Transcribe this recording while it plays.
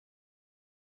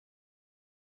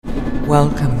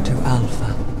Welcome to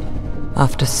Alpha.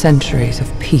 After centuries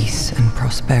of peace and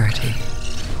prosperity,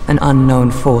 an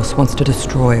unknown force wants to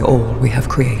destroy all we have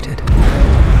created.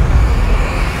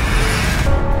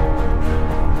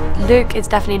 Luc is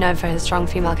definitely known for his strong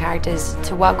female characters.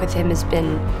 To work with him has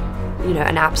been,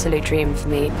 an absolute dream for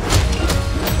me.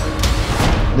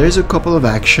 There's a couple of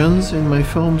actions in my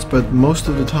films, but most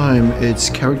of the time it's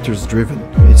characters driven.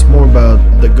 It's more about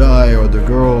the guy or the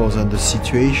girls and the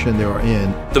situation they are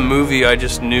in. The movie I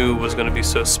just knew was going to be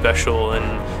so special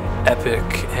and epic,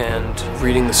 and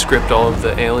reading the script, all of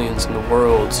the aliens in the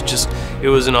worlds, it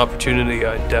was an opportunity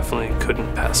I definitely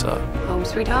couldn't pass up. Home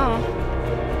sweet home.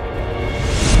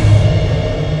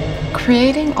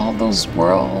 Creating all those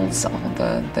worlds, all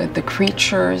the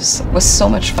creatures, was so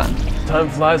much fun. Time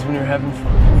flies when you're having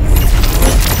fun.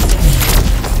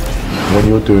 When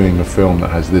you're doing a film that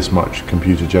has this much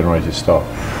computer-generated stuff,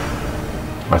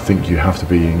 I think you have to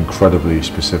be incredibly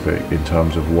specific in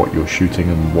terms of what you're shooting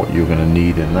and what you're going to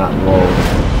need in that world.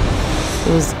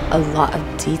 It was a lot of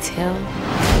detail.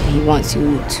 He wants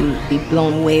you to be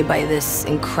blown away by this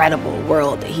incredible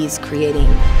world that he's creating.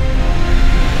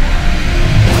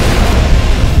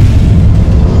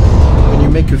 When you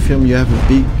make a film, you have a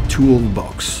big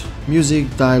toolbox.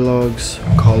 Music, dialogues,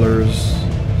 colors,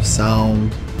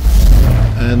 sound.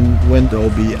 And when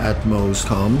Dolby Atmos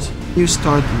comes, you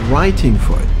start writing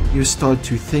for it. You start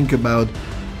to think about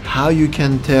how you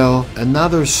can tell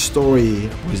another story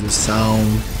with the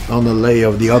sound on the layer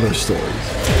of the other stories.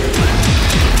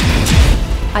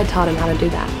 I taught him how to do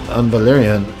that. On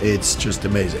Valerian, it's just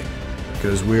amazing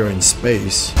because we're in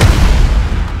space.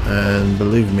 And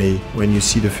believe me, when you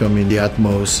see the film in the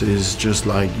Atmos, it's just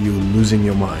like you losing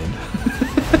your mind.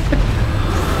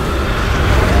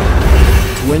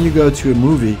 When you go to a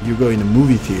movie, you go in a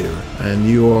movie theater and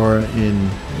you are in,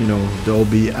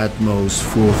 Dolby Atmos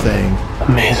full thing.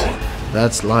 Amazing.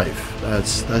 That's life.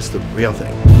 That's the real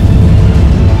thing.